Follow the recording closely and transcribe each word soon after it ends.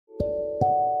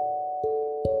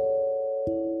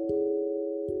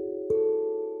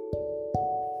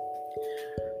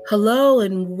Hello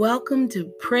and welcome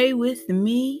to Pray With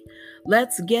Me.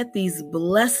 Let's get these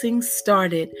blessings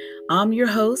started. I'm your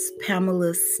host,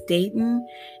 Pamela Staten,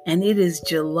 and it is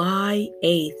July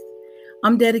 8th.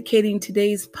 I'm dedicating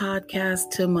today's podcast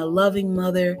to my loving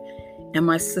mother and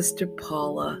my sister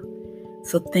Paula.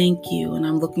 So thank you, and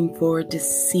I'm looking forward to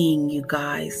seeing you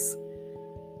guys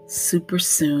super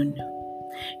soon.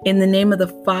 In the name of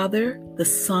the Father, the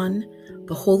Son,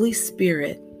 the Holy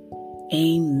Spirit,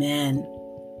 amen.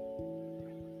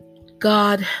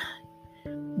 God,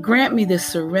 grant me the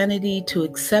serenity to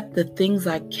accept the things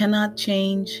I cannot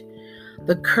change,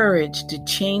 the courage to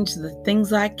change the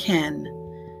things I can,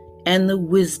 and the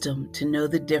wisdom to know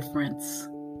the difference.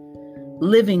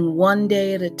 Living one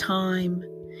day at a time,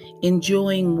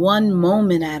 enjoying one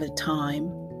moment at a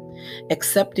time,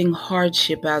 accepting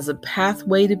hardship as a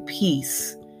pathway to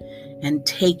peace, and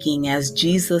taking, as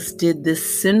Jesus did,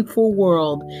 this sinful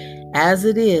world as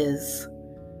it is,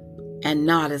 and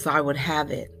not as I would have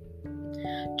it.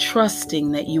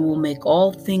 Trusting that you will make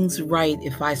all things right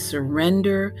if I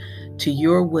surrender to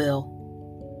your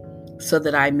will, so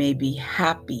that I may be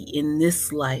happy in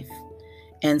this life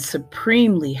and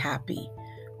supremely happy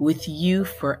with you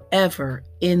forever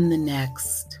in the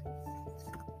next.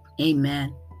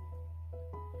 Amen.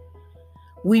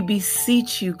 We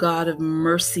beseech you, God of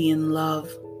mercy and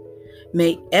love,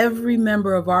 may every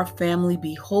member of our family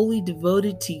be wholly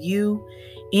devoted to you.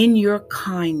 In your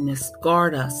kindness,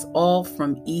 guard us all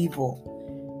from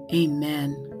evil.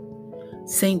 Amen.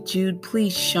 St. Jude,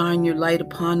 please shine your light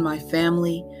upon my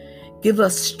family. Give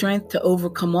us strength to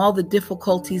overcome all the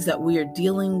difficulties that we are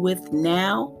dealing with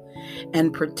now,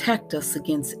 and protect us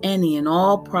against any and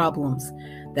all problems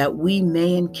that we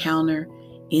may encounter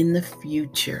in the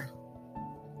future.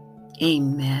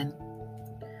 Amen.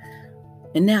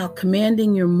 And now,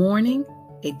 commanding your morning,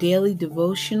 a daily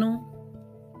devotional.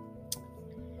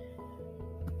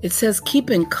 It says,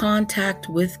 keep in contact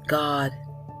with God.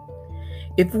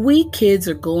 If we kids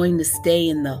are going to stay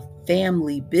in the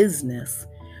family business,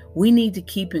 we need to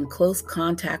keep in close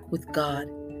contact with God.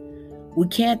 We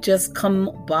can't just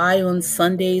come by on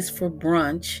Sundays for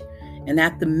brunch, and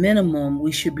at the minimum,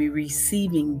 we should be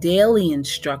receiving daily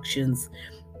instructions,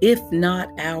 if not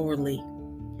hourly.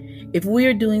 If we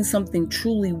are doing something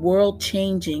truly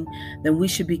world-changing, then we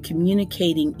should be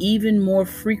communicating even more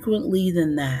frequently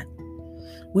than that.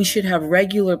 We should have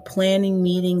regular planning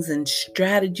meetings and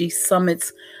strategy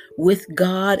summits with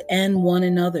God and one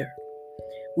another.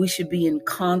 We should be in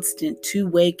constant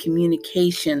two-way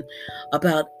communication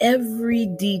about every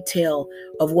detail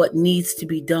of what needs to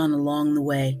be done along the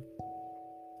way.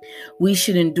 We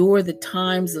should endure the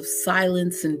times of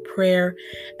silence and prayer,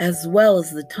 as well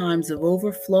as the times of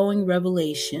overflowing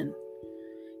revelation.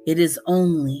 It is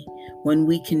only when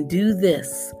we can do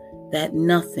this that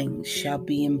nothing shall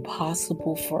be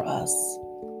impossible for us.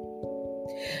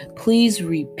 Please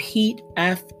repeat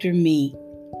after me.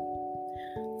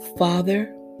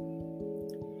 Father,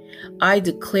 I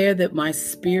declare that my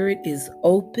spirit is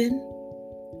open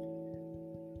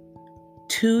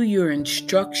to your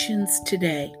instructions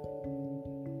today.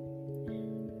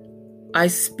 I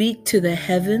speak to the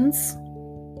heavens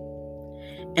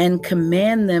and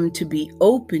command them to be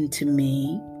open to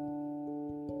me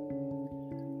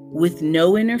with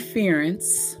no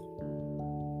interference,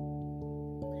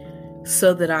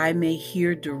 so that I may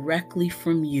hear directly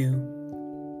from you.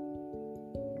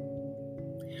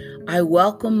 I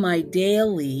welcome my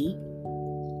daily,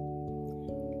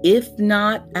 if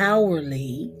not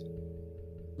hourly,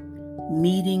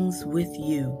 meetings with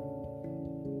you.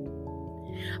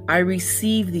 I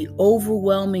receive the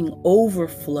overwhelming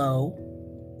overflow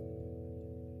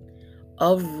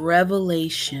of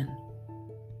revelation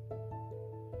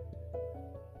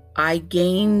I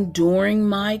gain during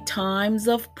my times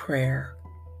of prayer.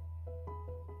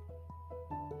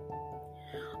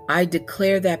 I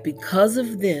declare that because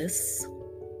of this,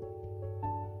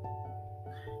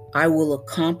 I will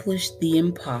accomplish the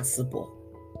impossible.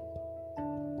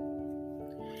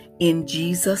 In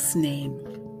Jesus' name,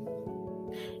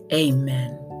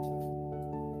 amen.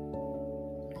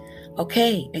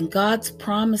 Okay, and God's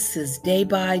promises day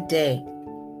by day.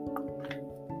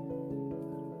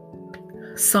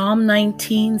 Psalm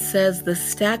 19 says, the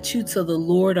statutes of the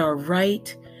Lord are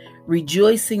right,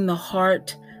 rejoicing the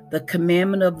heart. The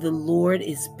commandment of the Lord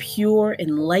is pure,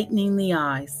 enlightening the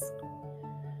eyes.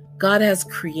 God has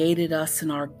created us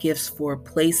and our gifts for a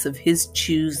place of His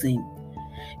choosing,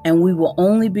 and we will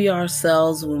only be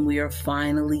ourselves when we are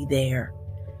finally there.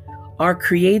 Our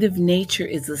creative nature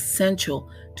is essential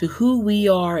to who we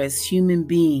are as human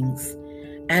beings,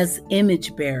 as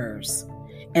image bearers.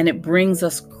 and it brings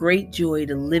us great joy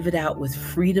to live it out with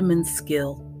freedom and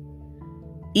skill.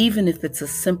 Even if it's a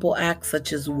simple act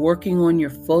such as working on your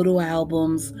photo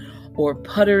albums or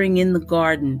puttering in the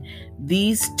garden,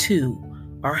 these too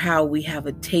are how we have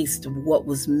a taste of what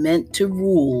was meant to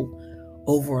rule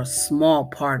over a small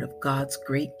part of God's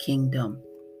great kingdom.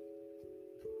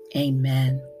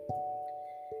 Amen.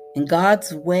 In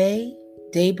God's way,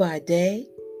 day by day,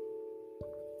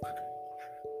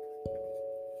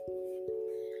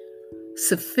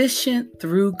 sufficient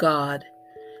through God.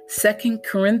 2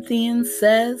 Corinthians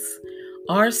says,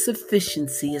 our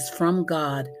sufficiency is from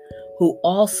God, who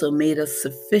also made us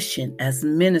sufficient as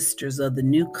ministers of the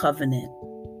new covenant.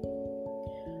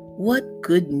 What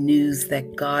good news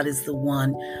that God is the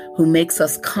one who makes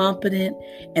us competent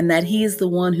and that He is the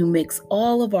one who makes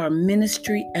all of our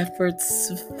ministry efforts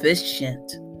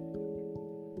sufficient.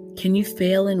 Can you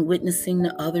fail in witnessing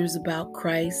to others about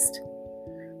Christ?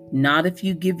 Not if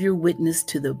you give your witness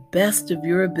to the best of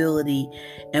your ability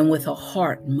and with a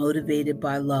heart motivated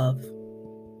by love.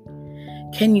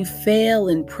 Can you fail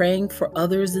in praying for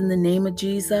others in the name of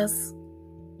Jesus?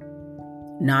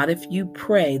 Not if you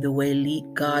pray the way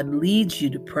God leads you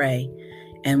to pray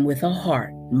and with a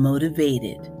heart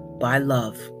motivated by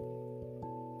love.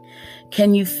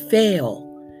 Can you fail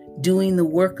doing the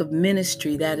work of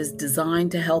ministry that is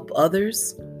designed to help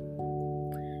others?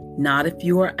 Not if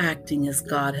you are acting as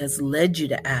God has led you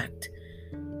to act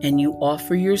and you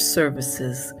offer your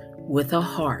services with a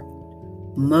heart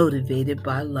motivated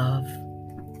by love.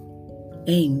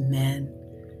 Amen.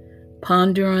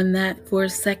 Ponder on that for a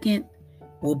second.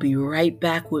 We'll be right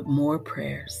back with more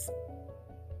prayers.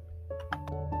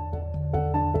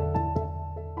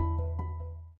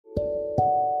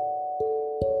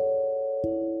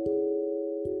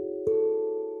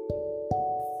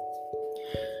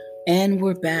 And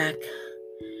we're back.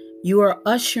 You are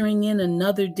ushering in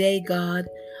another day, God,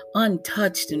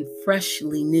 untouched and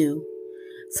freshly new.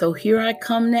 So here I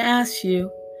come to ask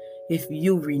you if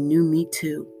you'll renew me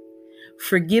too.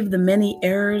 Forgive the many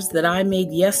errors that I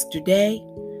made yesterday,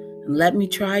 and let me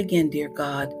try again, dear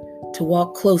God, to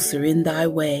walk closer in thy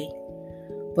way.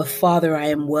 But Father, I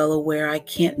am well aware I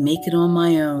can't make it on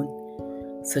my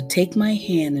own. So take my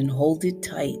hand and hold it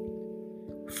tight,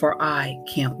 for I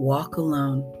can't walk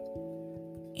alone.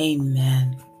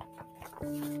 Amen.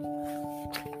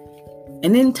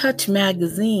 And In Touch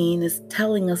magazine is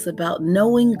telling us about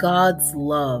knowing God's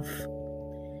love.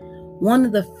 One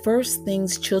of the first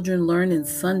things children learn in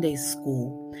Sunday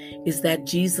school is that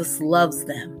Jesus loves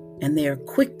them, and they are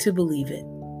quick to believe it.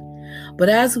 But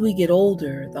as we get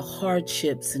older, the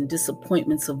hardships and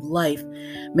disappointments of life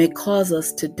may cause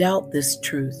us to doubt this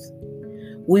truth.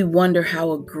 We wonder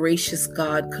how a gracious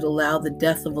God could allow the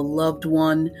death of a loved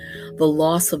one, the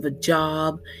loss of a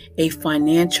job, a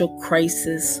financial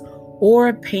crisis, or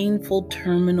a painful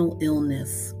terminal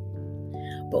illness.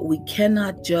 But we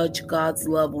cannot judge God's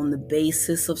love on the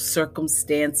basis of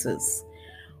circumstances.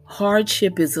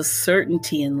 Hardship is a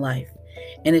certainty in life,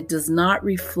 and it does not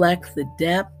reflect the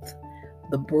depth,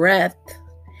 the breadth,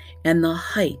 and the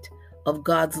height of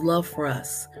God's love for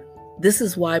us. This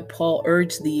is why Paul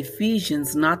urged the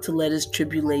Ephesians not to let his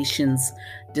tribulations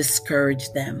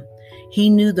discourage them. He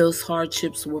knew those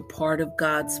hardships were part of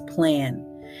God's plan,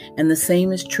 and the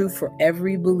same is true for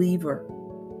every believer.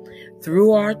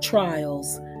 Through our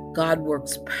trials, God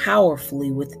works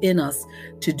powerfully within us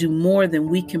to do more than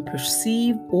we can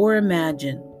perceive or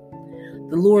imagine.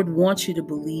 The Lord wants you to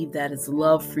believe that His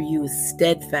love for you is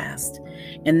steadfast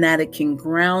and that it can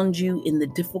ground you in the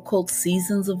difficult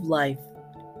seasons of life.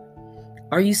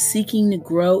 Are you seeking to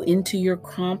grow into your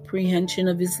comprehension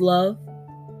of His love?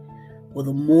 Well,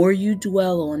 the more you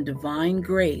dwell on divine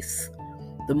grace,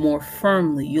 the more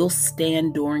firmly you'll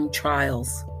stand during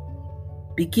trials.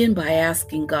 Begin by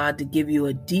asking God to give you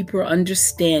a deeper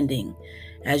understanding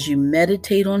as you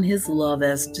meditate on His love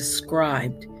as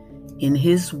described in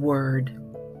His Word.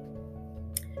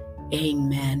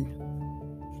 Amen.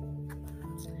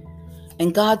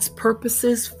 And God's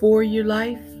purposes for your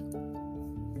life?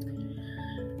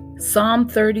 Psalm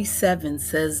 37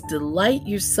 says, "Delight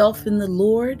yourself in the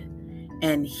Lord,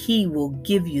 and He will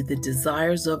give you the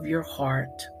desires of your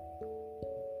heart."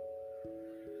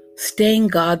 Staying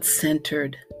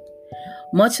God-centered.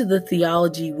 Much of the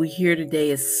theology we hear today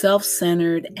is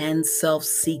self-centered and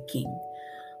self-seeking.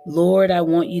 Lord, I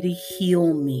want you to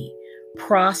heal me,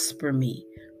 prosper me,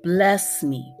 bless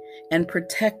me, and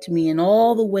protect me in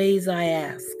all the ways I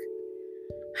ask.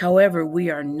 However,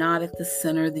 we are not at the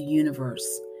center of the universe.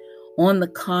 On the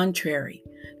contrary,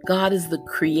 God is the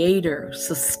creator,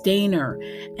 sustainer,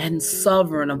 and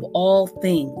sovereign of all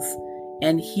things,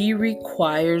 and He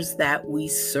requires that we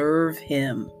serve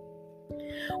Him.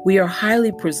 We are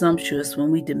highly presumptuous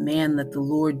when we demand that the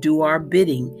Lord do our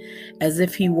bidding as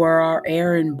if He were our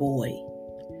errand boy.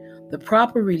 The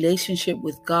proper relationship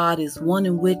with God is one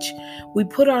in which we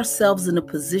put ourselves in a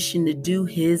position to do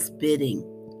His bidding.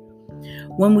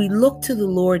 When we look to the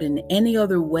Lord in any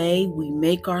other way, we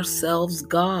make ourselves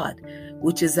God,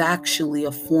 which is actually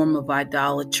a form of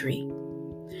idolatry.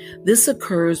 This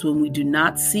occurs when we do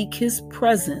not seek His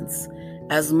presence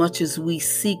as much as we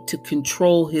seek to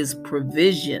control His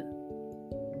provision.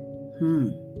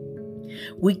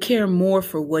 We care more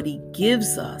for what He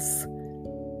gives us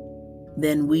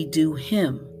than we do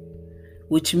Him,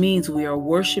 which means we are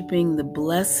worshiping the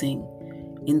blessing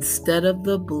instead of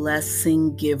the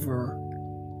blessing giver.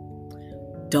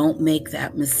 Don't make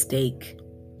that mistake.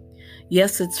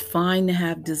 Yes, it's fine to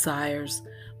have desires,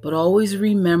 but always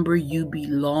remember you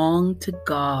belong to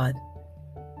God.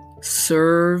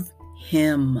 Serve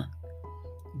Him.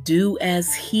 Do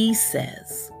as He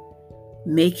says.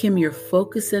 Make Him your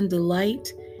focus and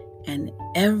delight, and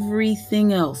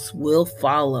everything else will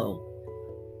follow.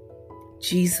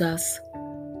 Jesus,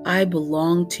 I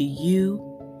belong to You,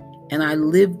 and I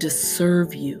live to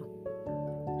serve You.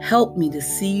 Help me to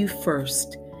see You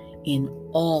first in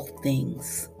all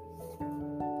things.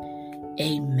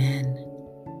 Amen.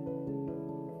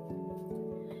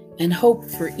 And hope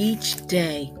for each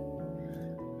day.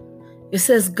 It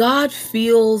says, God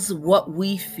feels what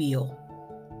we feel.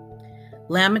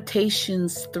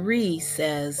 Lamentations 3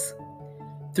 says,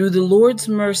 through the Lord's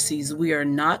mercies we are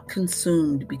not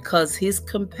consumed, because His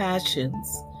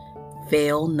compassions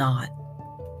fail not.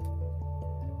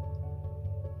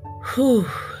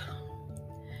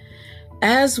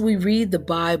 As we read the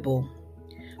Bible,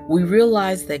 we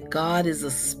realize that God is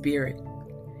a spirit.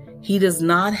 He does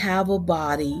not have a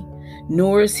body,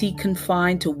 nor is He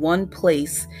confined to one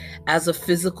place as a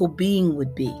physical being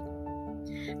would be.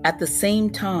 At the same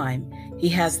time, He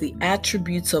has the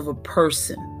attributes of a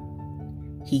person.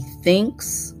 He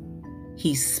thinks,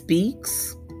 He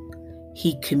speaks,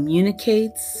 He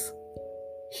communicates,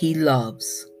 He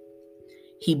loves.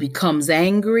 He becomes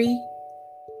angry,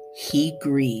 He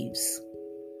grieves.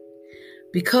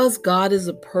 Because God is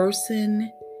a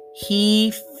person,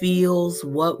 He feels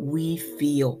what we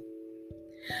feel.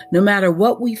 No matter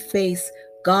what we face,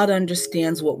 God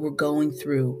understands what we're going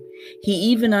through. He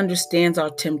even understands our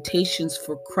temptations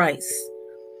for Christ.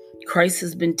 Christ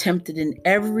has been tempted in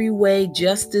every way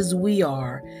just as we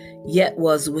are, yet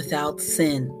was without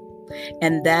sin.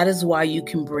 And that is why you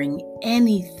can bring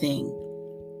anything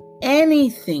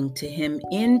to Him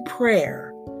in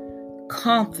prayer,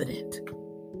 confident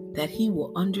that He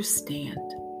will understand.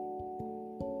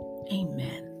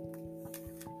 Amen.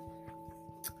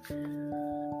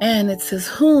 And it says,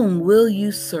 whom will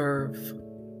you serve?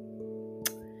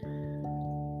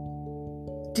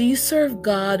 Do you serve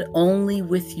God only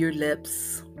with your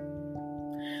lips?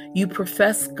 You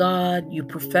profess God, you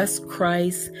profess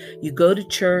Christ, you go to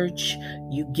church,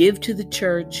 you give to the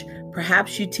church,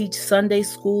 perhaps you teach Sunday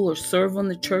school or serve on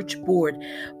the church board,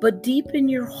 but deep in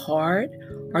your heart,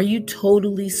 are you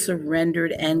totally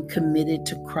surrendered and committed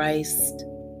to Christ?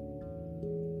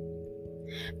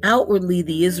 Outwardly,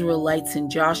 the Israelites in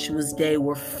Joshua's day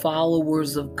were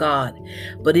followers of God,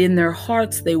 but in their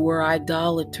hearts they were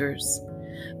idolaters.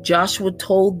 Joshua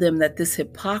told them that this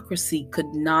hypocrisy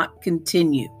could not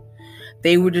continue.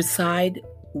 They would decide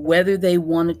whether they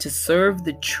wanted to serve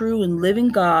the true and living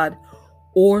God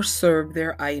or serve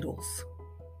their idols.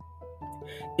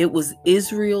 It was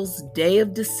Israel's day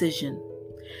of decision.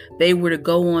 They were to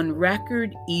go on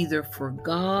record either for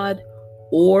God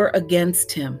or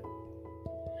against Him.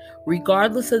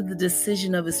 Regardless of the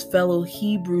decision of his fellow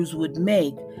Hebrews would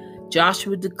make,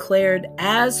 Joshua declared,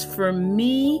 "As for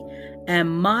me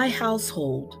and my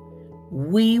household,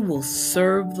 we will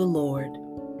serve the Lord."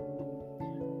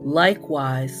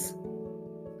 Likewise,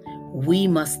 we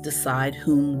must decide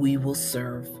whom we will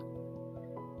serve.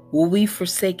 Will we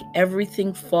forsake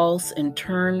everything false and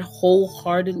turn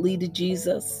wholeheartedly to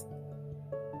Jesus?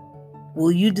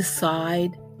 Will you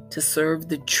decide to serve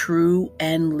the true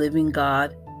and living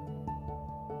God?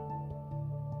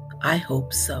 I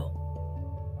hope so.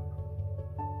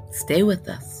 Stay with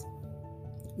us.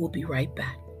 We'll be right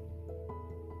back.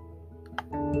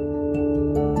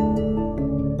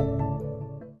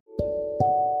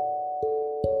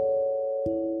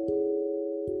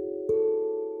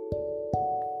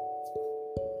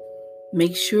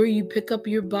 Make sure you pick up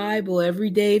your Bible every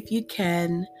day if you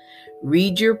can.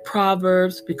 Read your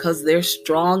Proverbs because they're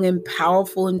strong and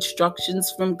powerful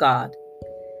instructions from God.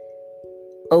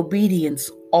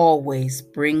 Obedience always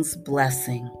brings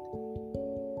blessing.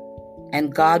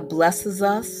 and God blesses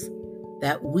us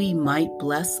that we might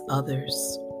bless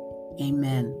others.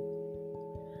 Amen.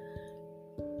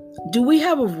 Do we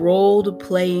have a role to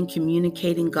play in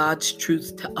communicating God's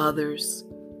truth to others?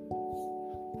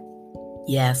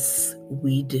 Yes,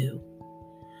 we do.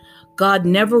 God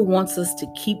never wants us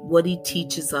to keep what He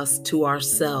teaches us to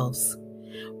ourselves.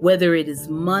 Whether it is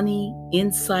money,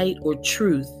 insight, or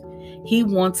truth, He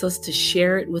wants us to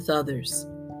share it with others.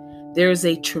 There is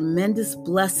a tremendous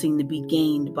blessing to be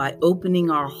gained by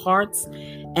opening our hearts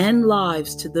and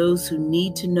lives to those who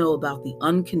need to know about the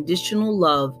unconditional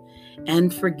love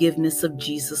and forgiveness of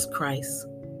Jesus Christ.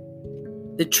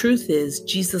 The truth is,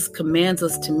 Jesus commands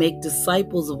us to make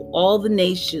disciples of all the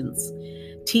nations,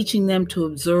 teaching them to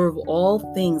observe all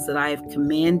things that I have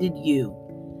commanded you.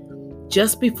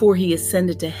 Just before He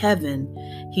ascended to heaven,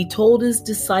 He told His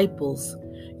disciples,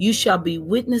 "You shall be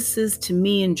witnesses to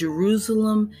me in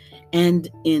Jerusalem and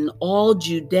in all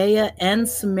Judea and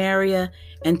Samaria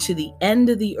and to the end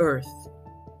of the earth."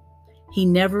 He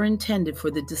never intended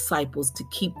for the disciples to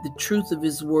keep the truth of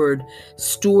His word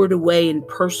stored away in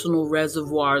personal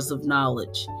reservoirs of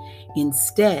knowledge.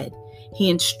 Instead, He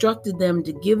instructed them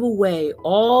to give away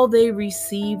all they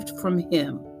received from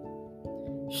Him.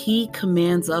 He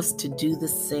commands us to do the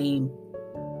same.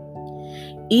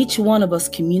 Each one of us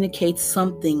communicates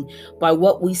something by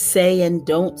what we say and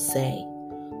don't say,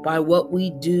 by what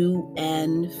we do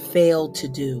and fail to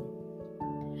do.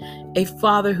 A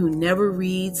father who never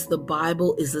reads the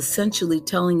Bible is essentially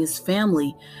telling his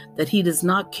family that he does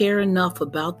not care enough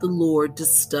about the Lord to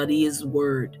study His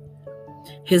word.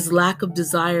 His lack of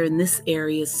desire in this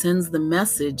area sends the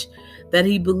message that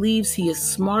he believes he is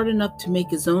smart enough to make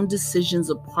his own decisions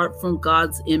apart from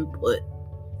God's input.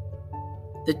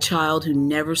 The child who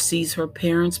never sees her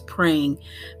parents praying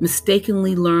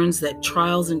mistakenly learns that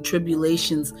trials and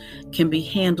tribulations can be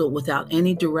handled without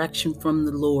any direction from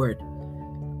the Lord.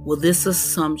 Well, this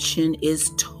assumption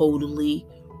is totally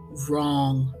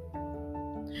wrong.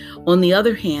 On the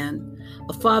other hand,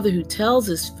 a father who tells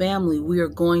his family we are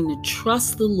going to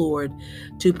trust the Lord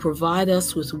to provide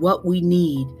us with what we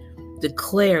need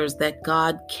declares that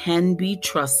God can be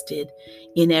trusted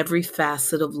in every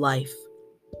facet of life.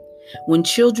 When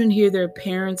children hear their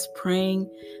parents praying,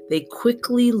 they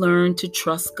quickly learn to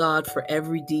trust God for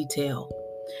every detail.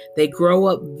 They grow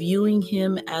up viewing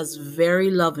Him as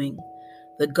very loving,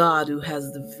 the God who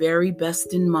has the very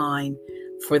best in mind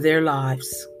for their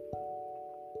lives.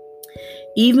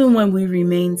 Even when we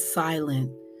remain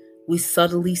silent, we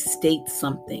subtly state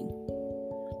something.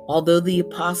 Although the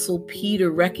Apostle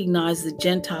Peter recognized the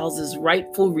Gentiles as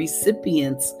rightful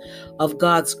recipients of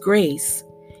God's grace,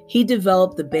 he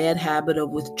developed the bad habit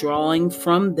of withdrawing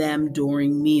from them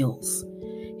during meals.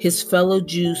 His fellow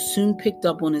Jews soon picked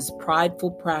up on his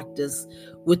prideful practice,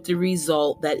 with the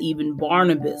result that even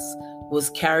Barnabas was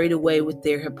carried away with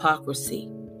their hypocrisy.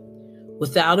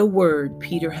 Without a word,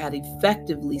 Peter had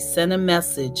effectively sent a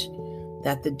message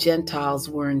that the Gentiles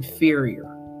were inferior.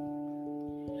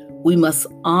 We must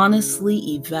honestly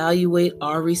evaluate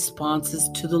our responses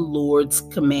to the Lord's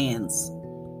commands.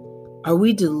 Are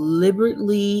we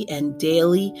deliberately and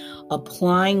daily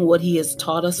applying what He has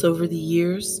taught us over the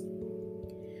years?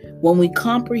 When we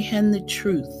comprehend the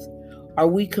truth, are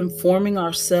we conforming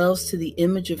ourselves to the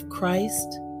image of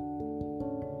Christ?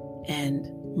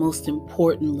 And most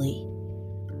importantly,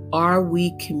 are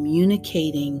we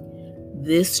communicating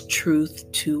this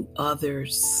truth to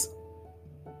others?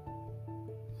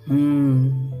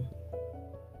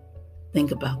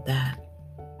 Think about that.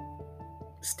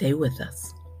 Stay with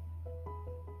us.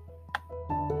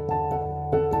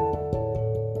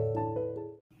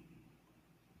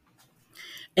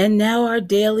 And now our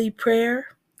daily prayer.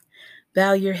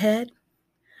 Bow your head.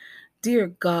 Dear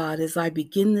God, as I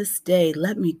begin this day,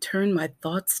 let me turn my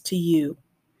thoughts to You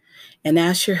and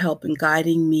ask Your help in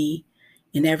guiding me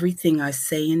in everything I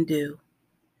say and do.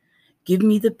 Give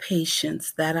me the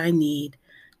patience that I need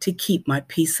to keep my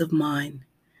peace of mind.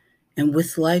 And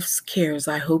with life's cares,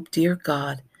 I hope, dear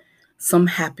God, some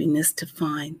happiness to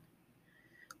find.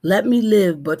 Let me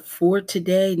live but for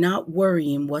today, not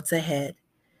worrying what's ahead.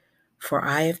 For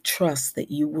I have trust that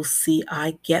You will see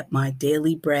I get my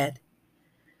daily bread.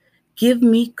 Give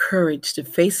me courage to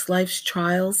face life's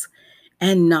trials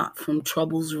and not from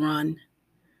troubles run.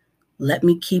 Let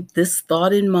me keep this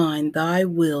thought in mind, Thy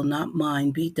will, not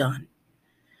mine, be done.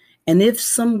 And if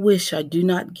some wish I do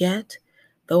not get,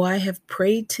 though I have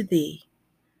prayed to Thee,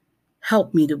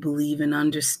 help me to believe and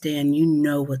understand You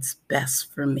know what's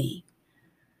best for me.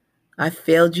 I've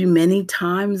failed You many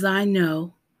times, I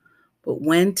know, but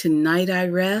when tonight I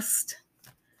rest,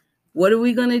 what are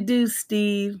we going to do,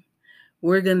 Steve?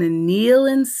 We're going to kneel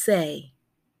and say,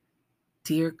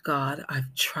 "Dear God,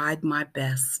 I've tried my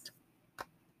best."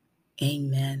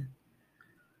 Amen.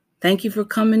 Thank you for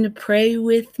coming to pray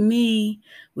with me.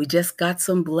 We just got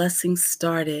some blessings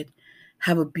started.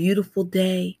 Have a beautiful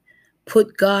day.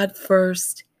 Put God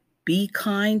first. Be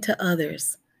kind to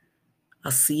others.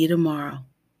 I'll see you tomorrow.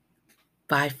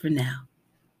 Bye for now.